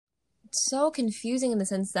so confusing in the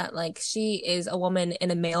sense that like she is a woman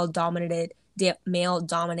in a male dominated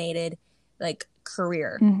like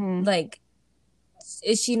career. Mm-hmm. Like,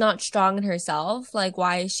 is she not strong in herself? Like,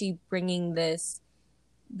 why is she bringing this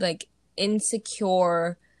like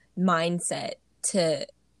insecure mindset to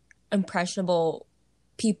impressionable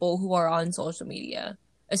people who are on social media,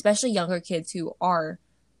 especially younger kids who are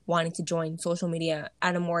wanting to join social media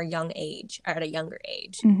at a younger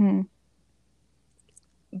age. Mm-hmm.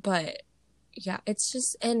 But yeah, it's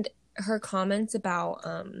just, and her comments about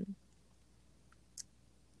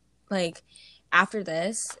like after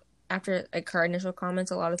this, after like her initial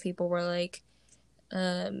comments, a lot of people were like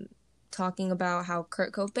um talking about how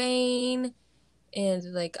Kurt Cobain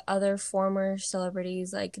and like other former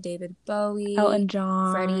celebrities like David Elton Bowie,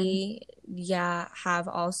 John. Freddie, yeah, have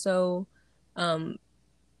also um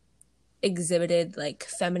exhibited like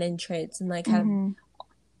feminine traits and like have Mm-hmm.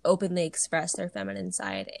 openly expressed their feminine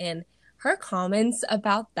side. And her comments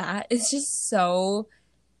about that is just so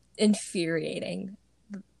infuriating.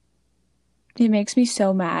 It makes me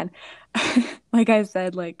so mad. Like I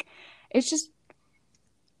said, like it's just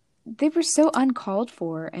they were so uncalled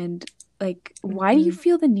for, and like why do you Hmm.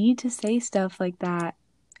 feel the need to say stuff like that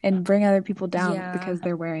and bring other people down Yeah, because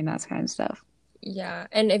they're wearing that kind of stuff? yeah.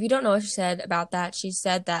 And if you don't know what she said about that, she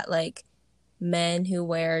said that like men who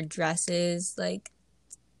wear dresses, like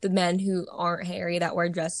the men who aren't hairy that wear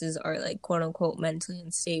dresses are like quote unquote mentally She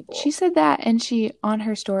unstable. said that, and she on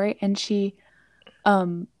her story, and she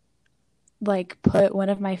um like put one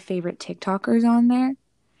of my favorite TikTokers on there,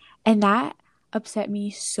 and that upset me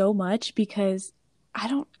so much because I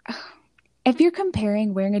don't if you're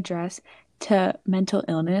comparing wearing a dress to mental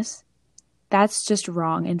illness, that's just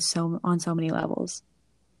wrong in so on so many levels.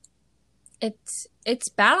 It's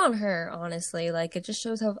bad on her, honestly. Like it just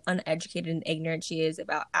shows how uneducated and ignorant she is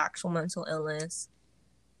about actual mental illness.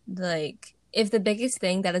 Like if the biggest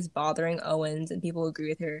thing that is bothering Owens and people agree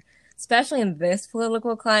with her, especially in this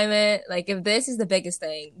political climate, like if this is the biggest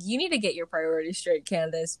thing, you need to get your priorities straight,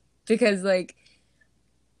 Candace, because like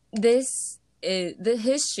this is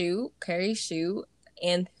his shoe, Carrie's shoe,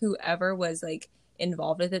 and whoever was like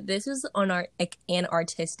involved with it. This was on our like an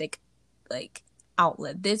artistic like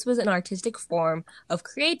outlet. This was an artistic form of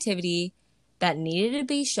creativity that needed to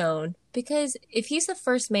be shown because if he's the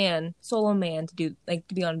first man, solo man to do like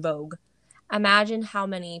to be on Vogue, imagine how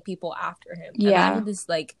many people after him. Yeah. Imagine this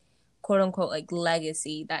like quote unquote like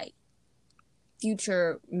legacy that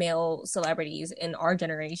future male celebrities in our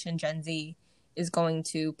generation, Gen Z, is going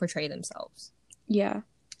to portray themselves. Yeah.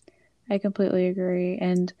 I completely agree.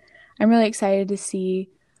 And I'm really excited to see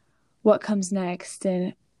what comes next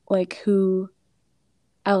and like who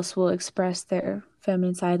else will express their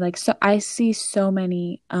feminine side. Like so I see so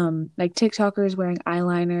many like TikTokers wearing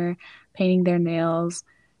eyeliner, painting their nails,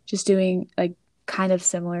 just doing like kind of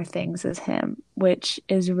similar things as him, which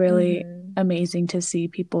is really Mm-hmm. amazing to see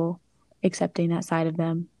people accepting that side of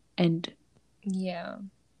them. And Yeah.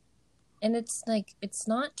 And it's like, it's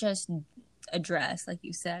not just a dress, like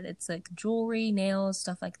you said, it's like jewelry, nails,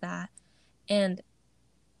 stuff like that. And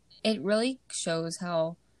it really shows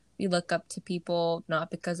how we look up to people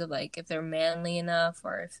not because of like if they're manly enough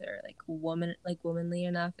or if they're like womanly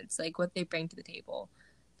enough. It's like what they bring to the table.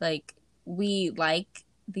 Like we like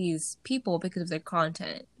these people because of their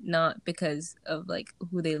content, not because of like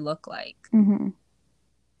who they look like. mhm.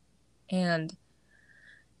 And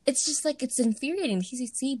it's just like it's infuriating to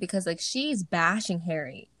see because like she's bashing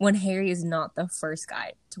Harry when Harry is not the first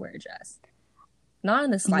guy to wear a dress. Not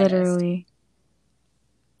in the slightest. Literally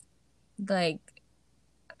Like,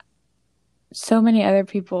 so many other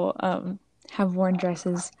people have worn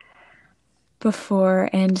dresses before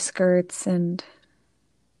and skirts and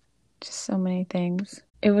just so many things.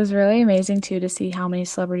 It was really amazing too to see how many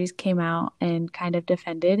celebrities came out and kind of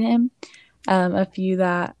defended him. A few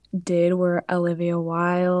that did were Olivia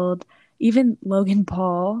Wilde, even Logan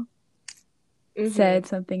Paul mm-hmm. said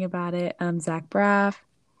something about it. Zach Braff,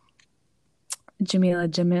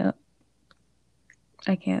 Jamil,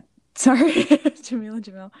 I can't. Sorry,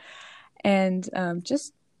 Jamil, and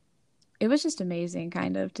just it was just amazing,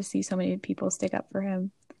 kind of, to see so many people stick up for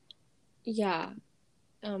him. Yeah.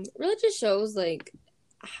 Really just shows like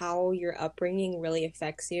how your upbringing really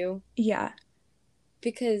affects you Yeah,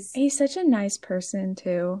 because he's such a nice person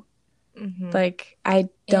too. mm-hmm. Like I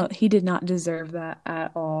don't And he did not deserve that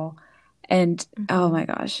at all. And oh mm-hmm. my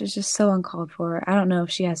gosh, it's just so uncalled for. I don't know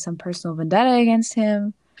if she has some personal vendetta against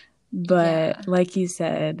him, Yeah. but like you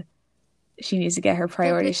said, she needs to get her But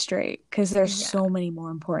priorities straight because there's yeah. so many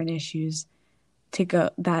more important issues to go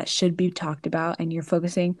that should be talked about, and you're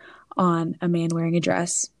focusing on a man wearing a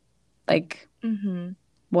dress. Like Mm-hmm.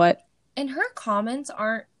 what? And her comments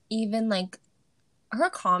aren't even like her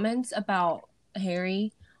comments about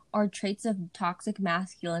Harry are traits of toxic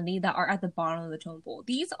masculinity that are at the bottom of the totem pole.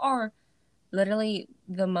 These are literally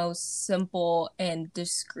the most simple and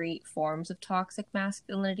discreet forms of toxic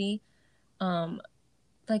masculinity. Um,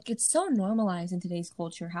 like it's so normalized in today's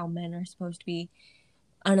culture how men are supposed to be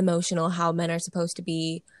unemotional, how men are supposed to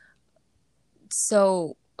be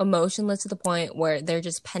so emotionless to the point where they're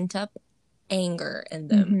just pent up anger in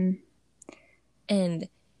them. Mm-hmm. And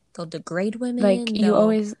they'll degrade Like women. you They'll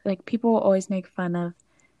always like people always make fun of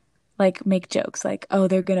like make jokes like, oh,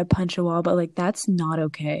 they're gonna punch a wall, but like that's not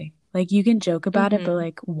okay. Like you can joke about it, but mm-hmm.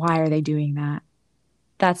 like why are they doing that?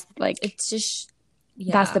 That's like It's just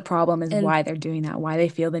that's the yeah. problem is And why they're doing that, why they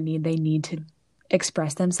feel the need they need to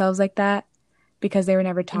express themselves like that because they were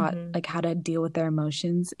never taught mm-hmm. like how to deal with their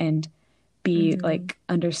emotions and be Mm-hmm. like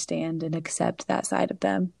understand and accept that side of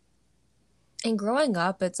them. And growing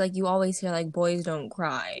up, it's like you always hear like boys don't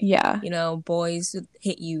cry. Yeah. You know, boys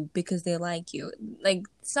hit you because they like you. Like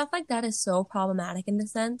stuff like that is so problematic in a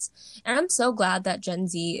sense. And I'm so glad that Gen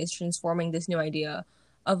Z is transforming this new idea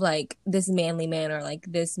of like this manly man or like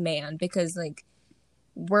this man because like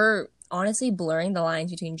we're honestly blurring the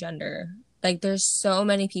lines between gender. Like there's so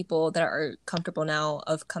many people that are comfortable now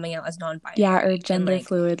of coming out as Yeah, or non-binary and gender like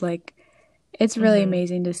fluid. Like it's really mm-hmm.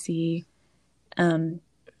 amazing to see. Um,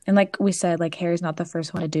 and like we said, like Harry's not the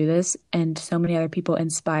first one to do this, and so many other people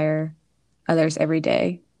inspire others every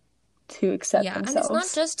day to accept Yeah, and themselves.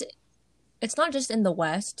 it's not just in the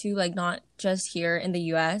West too, like not just here in the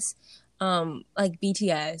US. Like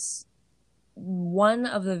BTS, one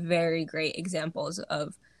of the very great examples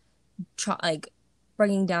of like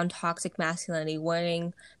bringing down toxic masculinity,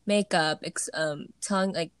 wearing makeup,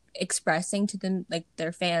 telling like expressing to them like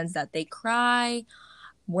their fans that they cry,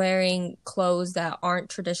 wearing clothes that aren't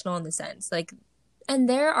traditional in the sense like, and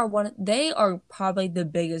they are probably the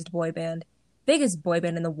biggest boy band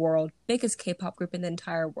in the world, biggest K-pop group in the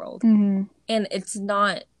entire world, Hmm. and it's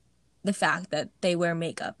not the fact that they wear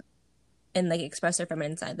makeup and like express their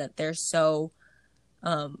feminine side that they're so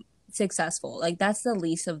successful. Like that's the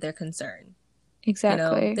least of their concern. You know,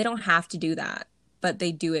 Exactly. they don't have to do that, but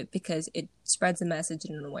they do it because it spreads a message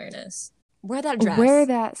and an awareness. Wear that Wear dress,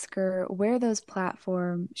 that skirt, wear those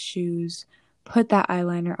platform shoes, put that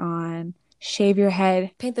eyeliner on,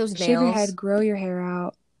 paint those shave your head, nails. grow your hair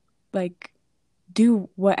out, like do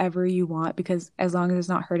whatever you want because as long as it's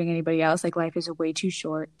not hurting anybody else, like life is way too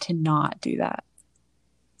short to not do that.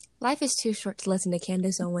 Life is too short to listen to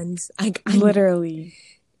Candace Owens. Literally.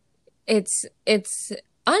 It's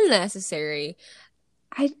unnecessary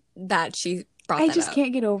I that she brought I that just up.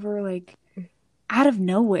 can't get over like out of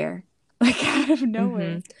nowhere. Like out of Hmm.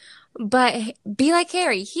 nowhere. But be like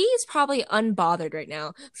Harry. He's probably unbothered right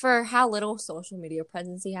now for how little social media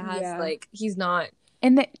presence he has. Yeah. Like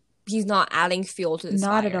And that he's not adding fuel to this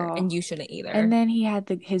not at fire, and all. you shouldn't And either. then he had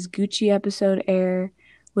his Gucci episode air,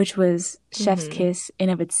 which was Chef's Hmm. Kiss in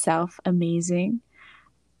of itself amazing.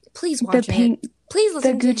 Please The watch it. pink Please the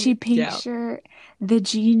listen to him. Gucci pink Yeah. shirt, the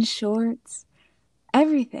jean shorts,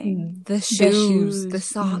 everything. The The shoes, the shoes.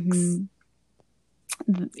 socks.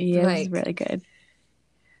 Yeah, it was Like, really good.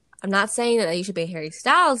 I'm not saying that you should be a Harry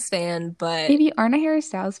Styles fan, If but you aren't a Harry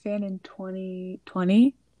Styles fan in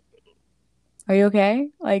 2020, are you okay?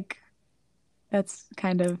 Like, that's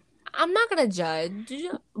kind of I'm not gonna judge.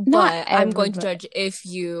 not But I'm going to everybody. judge if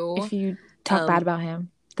you, If you talk bad um, about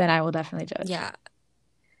him, then I will definitely judge. yeah.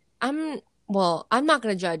 I'm not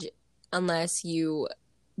gonna judge unless you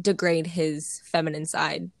degrade his feminine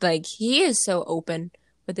side. Like, he is so open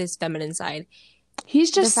with his feminine side.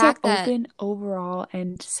 He's The just so fact that, open overall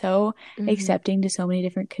and so mhm, accepting to so many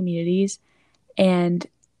different communities and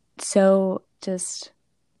so just,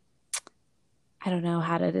 I don't know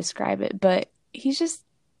how to describe it, but he's just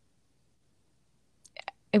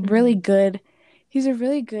a really mhm. good, he's a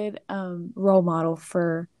really good role model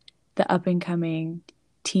for the up and coming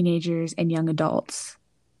teenagers and young adults.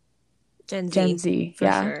 Gen Gen Z, Z, for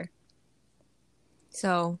yeah. sure.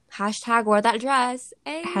 So, hashtag wear that dress.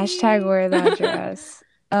 Hashtag Hey. wear that dress.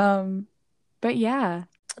 But yeah,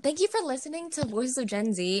 Thank you for listening to Voices of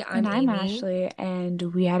Gen Z. and I'm I'm Amy. Ashley, and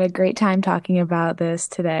we had a great time talking about this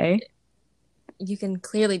today. You can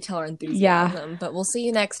clearly tell our Yeah, enthusiasm, but we'll see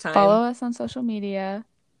you next follow time. us on social media.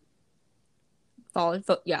 Follow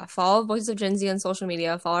Voices of Gen Z on social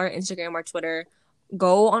media. Follow our Instagram, our Twitter.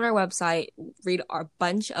 Go on our website. Read our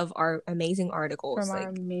bunch of our amazing From articles. our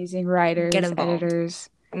Like, amazing get writers, involved. editors.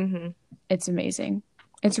 Hmm. It's amazing.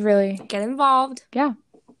 It's really, Get involved. yeah.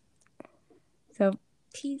 So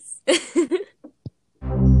Peace.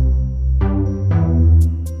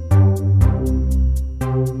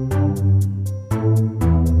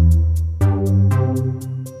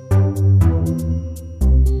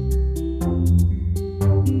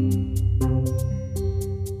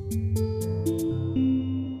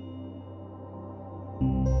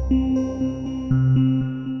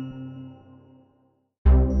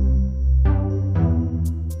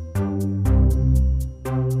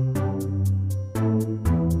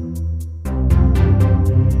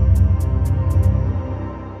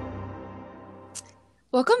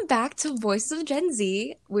 Welcome back to Voices of Gen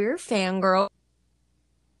Z. We're Fangirl,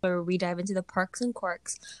 where we dive into the perks and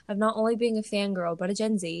quirks of not only being a fangirl, but a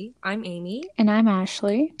Gen Z. I'm Amy, And I'm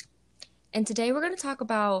Ashley. and today we're going to talk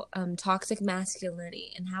about toxic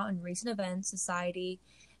masculinity and how in recent events, society,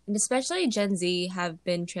 and especially Gen Z have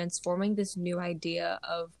been transforming this new idea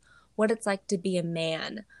of what it's like to be a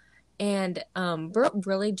man. And we're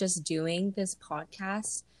really just doing this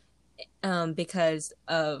podcast because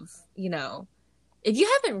of, if you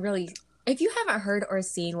haven't heard or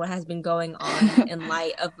seen what has been going on in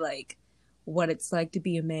light of like what it's like to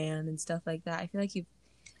be a man and stuff like that, I feel like you've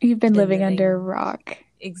You've been been living under a living rock.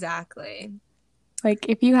 exactly. Like,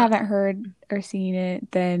 if you Uh, haven't heard or seen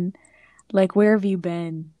it, then, like, where have you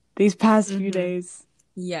been these past few mm-hmm. days?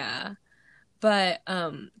 Yeah. But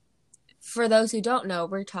for those who don't know,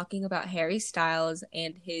 we're talking about Harry Styles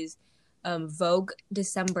and his Vogue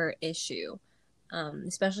December issue,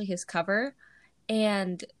 especially his cover.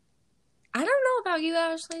 And I don't know about you,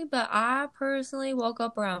 Ashley, but I personally woke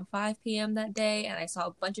up around 5 p.m. that day and I saw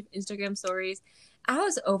a bunch of Instagram stories. I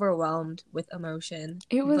was overwhelmed with emotion.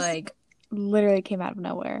 It was Like, literally came out of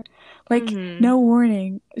nowhere. Like, mm-hmm. no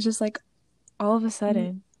warning. It's just like all of a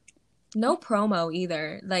sudden. No promo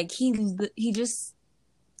either. Like he just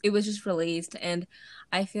it was just released, and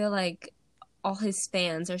I feel like all his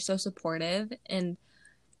fans are so supportive, and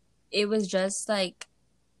it was just like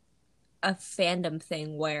a fandom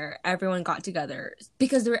thing where everyone got together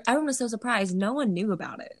because everyone was so surprised. No one knew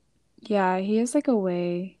about it. Yeah, he has like a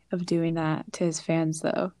way of doing that to his fans,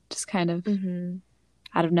 though. Just kind of Mm-hmm.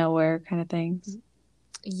 out of nowhere kind of things.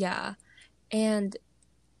 Yeah. And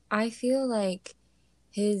I feel like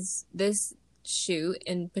this shoot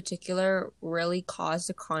in particular really caused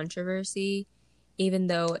a controversy, even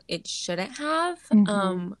though it shouldn't have.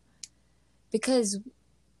 Mm-hmm. Because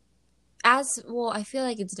as well, I feel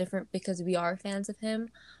like it's different because we are fans of him,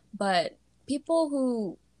 but people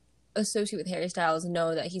who associate with Harry Styles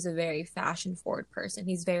know that he's a very fashion forward person.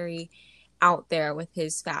 He's very out there with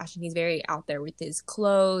his fashion. He's very out there with his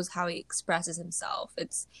clothes, how he expresses himself.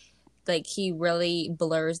 It's like he really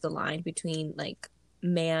blurs the line between like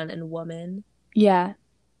man and woman. Yeah.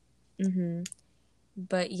 Mm-hmm.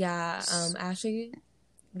 But yeah, Ashley,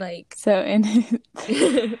 like, So,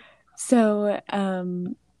 so,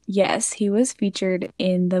 yes, he was featured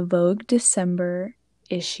in the Vogue December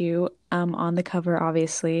issue, on the cover,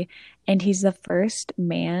 obviously, and he's the first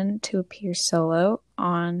man to appear solo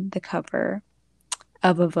on the cover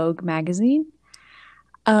of a Vogue magazine.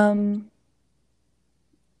 Um,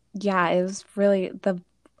 yeah, it was really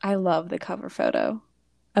I love the cover photo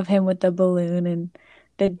of him with the balloon and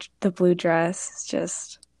the blue dress. It's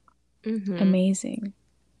just mm-hmm. amazing.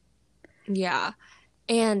 Yeah.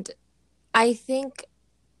 And I think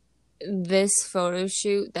this photo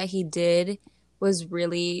shoot that he did was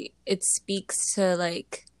really, it speaks to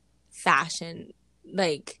like fashion.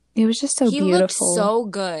 Like, It was just so he looked beautiful. so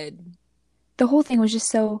good. The whole thing was just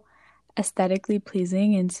so aesthetically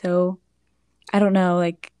pleasing and so I don't know,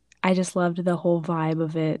 like I just loved the whole vibe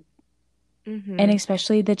of it. And Mm-hmm.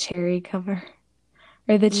 especially the cherry cover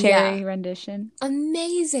or the Yeah. cherry rendition.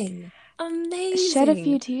 Amazing. Shed a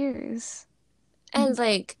few Amazing. tears. And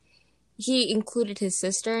like, he included his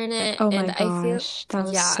sister in it, Oh my and I feel, gosh, that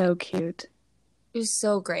was yeah, so cute. it was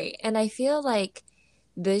so great. And I feel like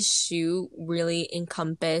this shoot really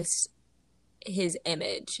encompassed his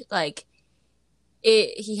image. Like,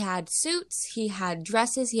 he had suits, he had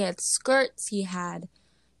dresses, he had skirts, he had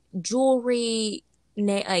jewelry,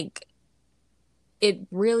 like it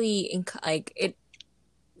really like it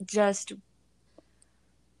just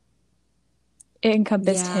It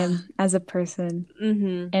encompassed yeah. him as a person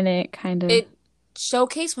Mm-hmm. and it kind of, It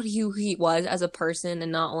showcased what he was as a person,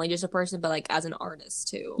 and not only just a person but like as an artist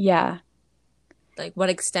too. yeah, Like what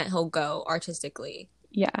extent he'll go artistically.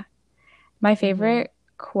 yeah. My Mm-hmm. favorite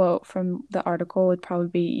quote from the article would probably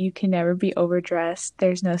be, "You can never be overdressed.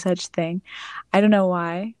 There's no such thing." I don't know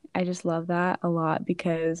why. I just love that a lot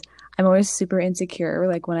because I'm always super insecure,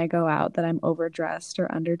 like when I go out, that I'm overdressed or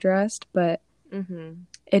underdressed, but Mm-hmm.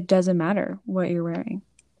 it doesn't matter what you're wearing.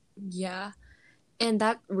 Yeah. And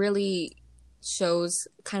that really shows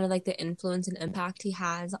kind of like the influence and impact he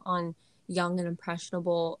has on young and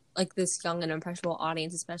impressionable, like this young and impressionable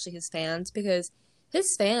audience, especially his fans, because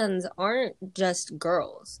his fans aren't just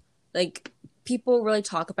girls. Like, people really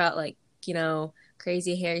talk about, like,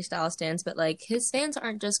 crazy Harry Styles fans, but like his fans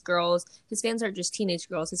aren't just girls. His fans aren't just teenage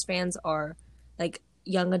girls. His fans are like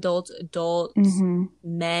young adults, Mm-hmm.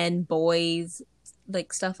 men, boys,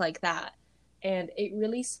 like stuff like that. And it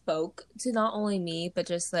really spoke to not only me, but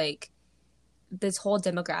just like this whole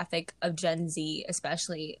demographic of Gen Z,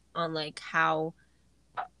 especially on like how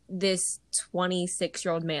this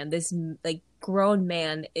 26-year-old man, this like grown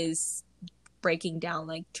man, is breaking down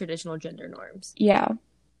like traditional gender norms. Yeah.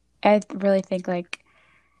 I really think like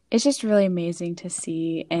it's just really amazing to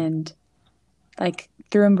see, and like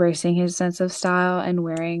through embracing his sense of style and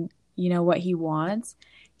wearing, what he wants,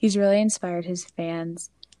 he's really inspired his fans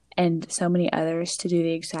and so many others to do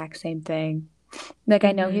the exact same thing. Like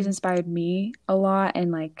I know he's Mm-hmm. inspired me a lot,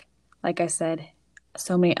 and like I said,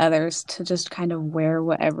 so many others to just kind of wear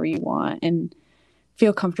whatever you want and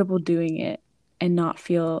feel comfortable doing it and not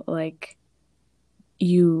feel like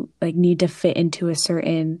you like need to fit into a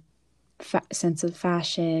certain sense of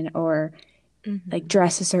fashion or like Mm-hmm.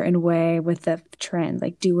 dress a certain way with the trend.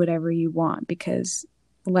 Like do whatever you want because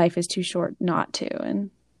life is too short not to.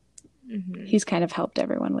 And Mm-hmm. he's kind of helped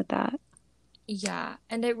everyone with that. Yeah,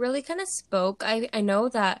 and it really kind of spoke. I know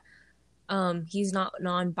that he's not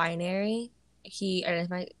non-binary. He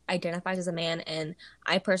identifies as a man, and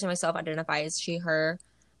I personally myself identify as she her.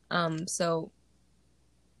 So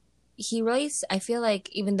he really, I feel like,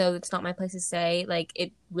 even though it's not my place to say, like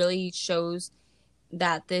it really shows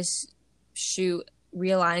that this shoot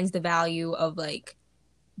realigns the value of like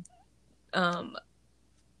um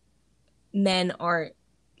men aren't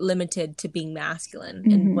limited to being masculine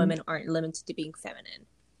and Mm-hmm. women aren't limited to being feminine.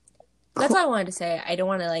 That's all I wanted to say. I don't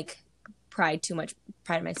want to like pride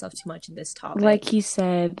myself too much in this Like topic. he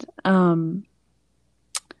said,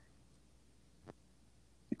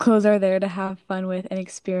 clothes are there to have fun with and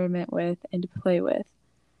experiment with and to play with.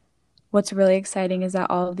 What's really exciting is that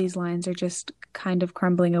all of these lines are just kind of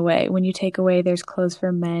crumbling away. When you take away there's clothes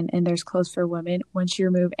for men and there's clothes for women, once you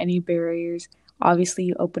remove any barriers, obviously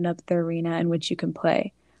you open up the arena in which you can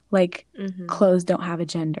play. Like Mm-hmm. clothes don't have a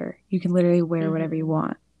gender. You can literally wear whatever you Mm-hmm.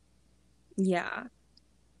 want. Yeah.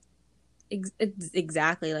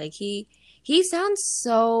 Exactly. Like he sounds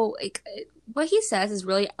so like what he says is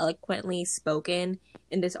really eloquently spoken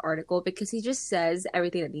in this article because he just says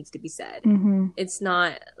everything that needs to be said. Mm-hmm. It's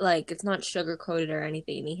not sugar coated or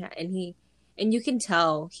anything. And you can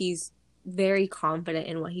tell he's very confident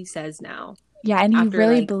in what he says now Yeah, and he after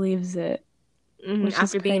really like believes it, which is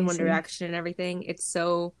after being in One crazy. Direction and everything. It's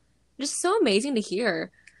so just so amazing to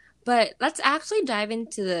hear. But let's actually dive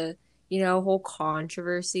into the, whole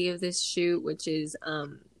controversy of this shoot, which is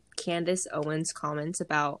Candace Owens' comments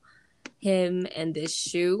about him and this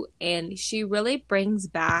shoot. And she really brings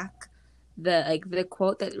back the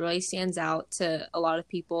quote that really stands out to a lot of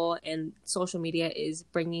people and social media is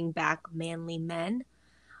bringing back manly men.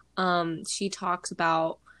 She talks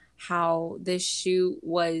about how this shoot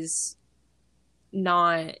was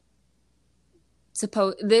not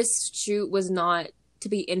this shoot was not to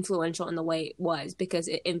be influential in the way it was because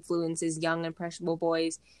it influences young impressionable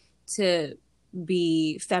boys to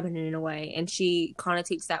be feminine in a way, and she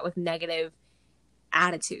connotates that with negative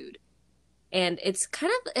attitude. And it's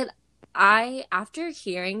kind of it I after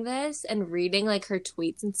hearing this and reading like her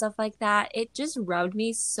tweets and stuff like that, it just rubbed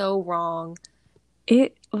me so wrong.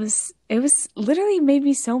 It was literally made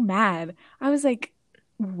me so mad. I was like,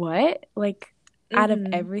 what? Like out of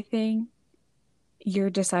Mhm. everything, you're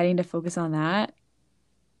deciding to focus on that?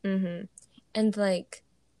 Mhm. And like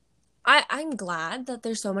I'm glad that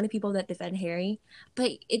there's so many people that defend Harry,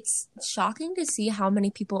 but it's shocking to see how many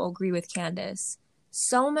people agree with Candace.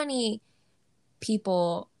 So many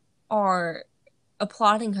people are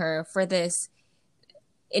applauding her for this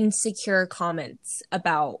insecure comments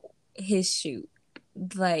about his shoot.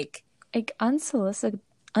 Like, Like unsolicited,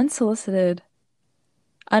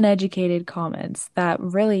 uneducated comments that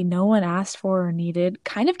really no one asked for or needed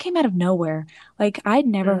kind of came out of nowhere. Like I'd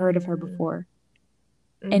never heard of her mm-hmm, before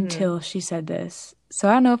mm-hmm. until she said this. So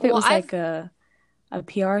I don't know if it Well, was like a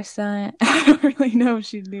PR stunt. I don't really know if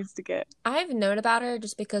she needs to get. I've known about her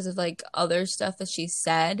just because of like other stuff that she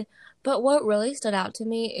said. But what really stood out to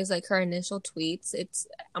me is like her initial tweets.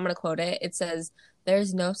 I'm gonna quote it. It says,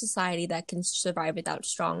 "There's no society that can survive without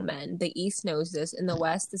strong men. The East knows this. In the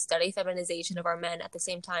West, the steady feminization of our men at the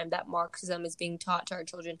same time that Marxism is being taught to our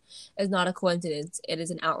children is not a coincidence. It is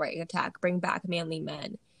an outright attack. Bring back manly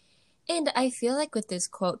men." And I feel like with this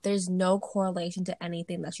quote, there's no correlation to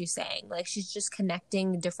anything that she's saying. Like she's just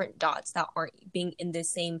connecting different dots that aren't being in the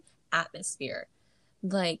same atmosphere.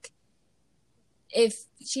 Like if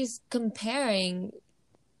she's comparing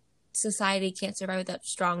society can't survive without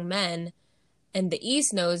strong men and the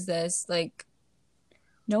East knows this, like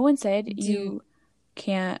No one said do you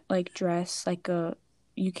can't like dress like a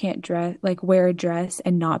you can't dress like wear a dress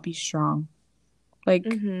and not be strong. Like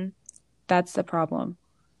mm-hmm. that's the problem.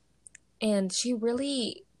 And she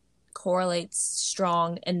really correlates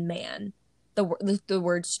strong and man. The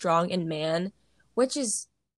word strong and man, which is